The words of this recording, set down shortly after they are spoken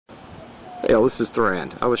Hey, this is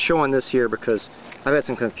Thrand. I was showing this here because I've had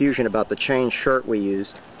some confusion about the chain shirt we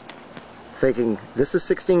used, thinking this is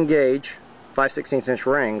 16 gauge, 5/16 inch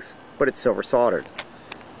rings, but it's silver soldered.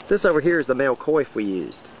 This over here is the Maille coif we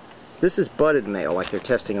used. This is butted Maille, like they're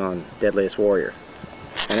testing on Deadliest Warrior.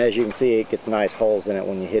 And as you can see, it gets nice holes in it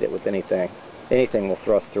when you hit it with anything. Anything will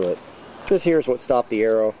thrust through it. This here is what stopped the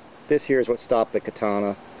arrow. This here is what stopped the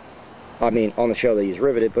katana. I mean, on the show they use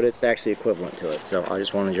Riveted, but it's actually equivalent to it. So I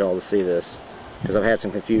just wanted y'all to see this, because I've had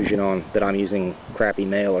some confusion on that I'm using crappy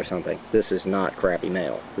Maille or something. This is not crappy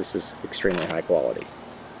Maille. This is extremely high quality.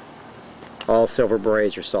 All silver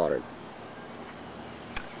braised or soldered.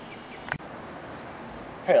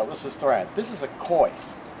 Hey, this is Thrand. This is a coif.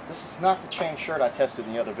 This is not the chain shirt I tested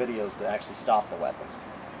in the other videos that actually stop the weapons.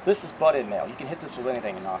 This is butted Maille. You can hit this with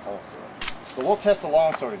anything and knock holes through it. But we'll test the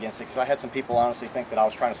longsword against it, because I had some people honestly think that I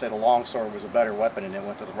was trying to say the longsword was a better weapon and then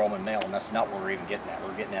went to the Roman Maille, and that's not what we're even getting at.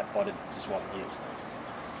 We're getting at butted just wasn't used.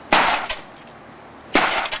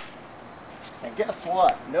 And guess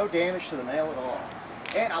what? No damage to the Maille at all.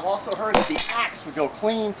 And I've also heard that the axe would go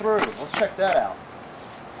clean through. Let's check that out.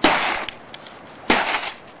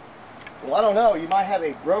 Well, I don't know. You might have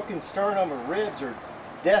a broken sternum or ribs or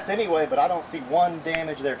death anyway, but I don't see one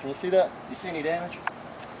damage there. Can you see that? Do you see any damage?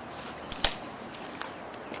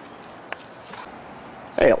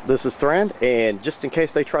 Hey, this is Thrand, and just in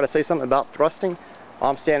case they try to say something about thrusting,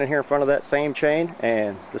 I'm standing here in front of that same chain,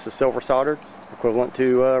 and this is silver soldered, equivalent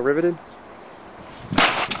to riveted.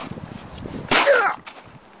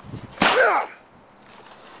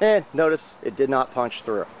 And notice it did not punch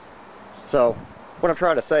through. So what I'm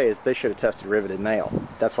trying to say is they should have tested riveted Maille.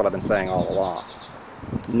 That's what I've been saying all along.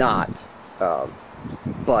 Not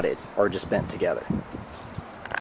butted or just bent together.